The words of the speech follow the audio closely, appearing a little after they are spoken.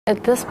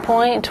At this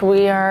point,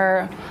 we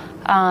are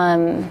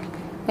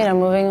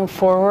moving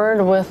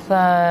forward with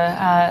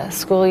the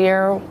school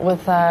year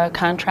with a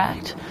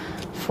contract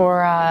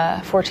for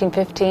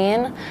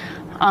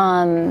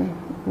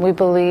 14-15. We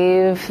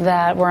believe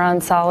that we're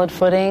on solid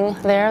footing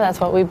there. That's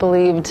what we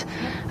believed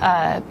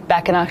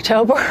back in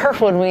October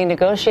when we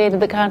negotiated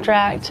the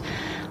contract.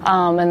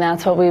 And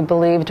that's what we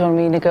believed when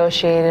we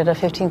negotiated a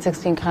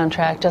 15-16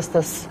 contract just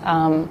this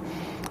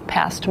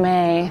past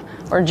May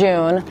or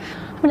June.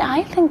 I mean,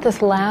 I think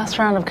this last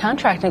round of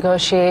contract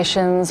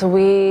negotiations,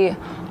 we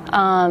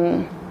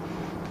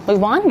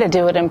wanted to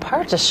do it in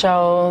part to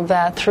show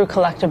that through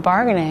collective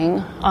bargaining,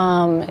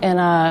 in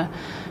a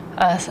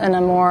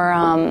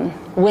more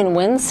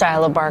win-win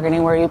style of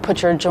bargaining, where you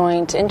put your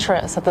joint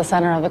interests at the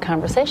center of the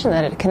conversation,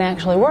 that it can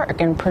actually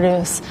work and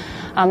produce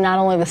not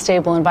only the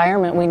stable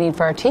environment we need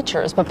for our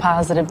teachers, but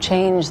positive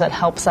change that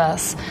helps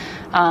us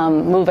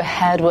move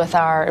ahead with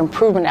our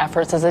improvement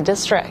efforts as a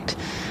district.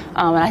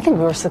 And I think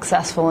we were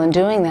successful in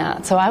doing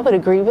that. So I would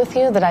agree with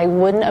you that I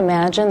wouldn't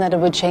imagine that it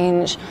would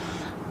change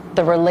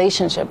the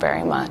relationship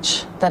very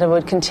much, that it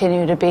would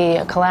continue to be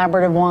a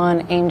collaborative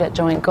one aimed at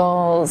joint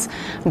goals,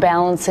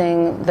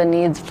 balancing the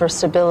needs for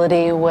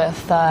stability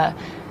with the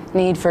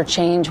need for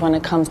change when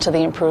it comes to the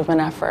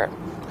improvement effort.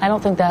 I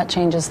don't think that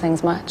changes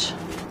things much.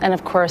 And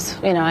of course,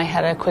 I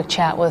had a quick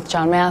chat with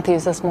John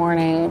Matthews this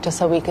morning just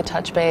so we could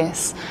touch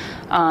base,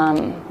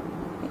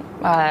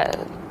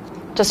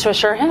 just to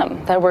assure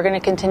him that we're going to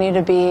continue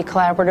to be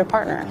collaborative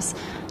partners,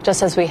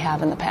 just as we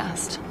have in the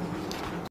past.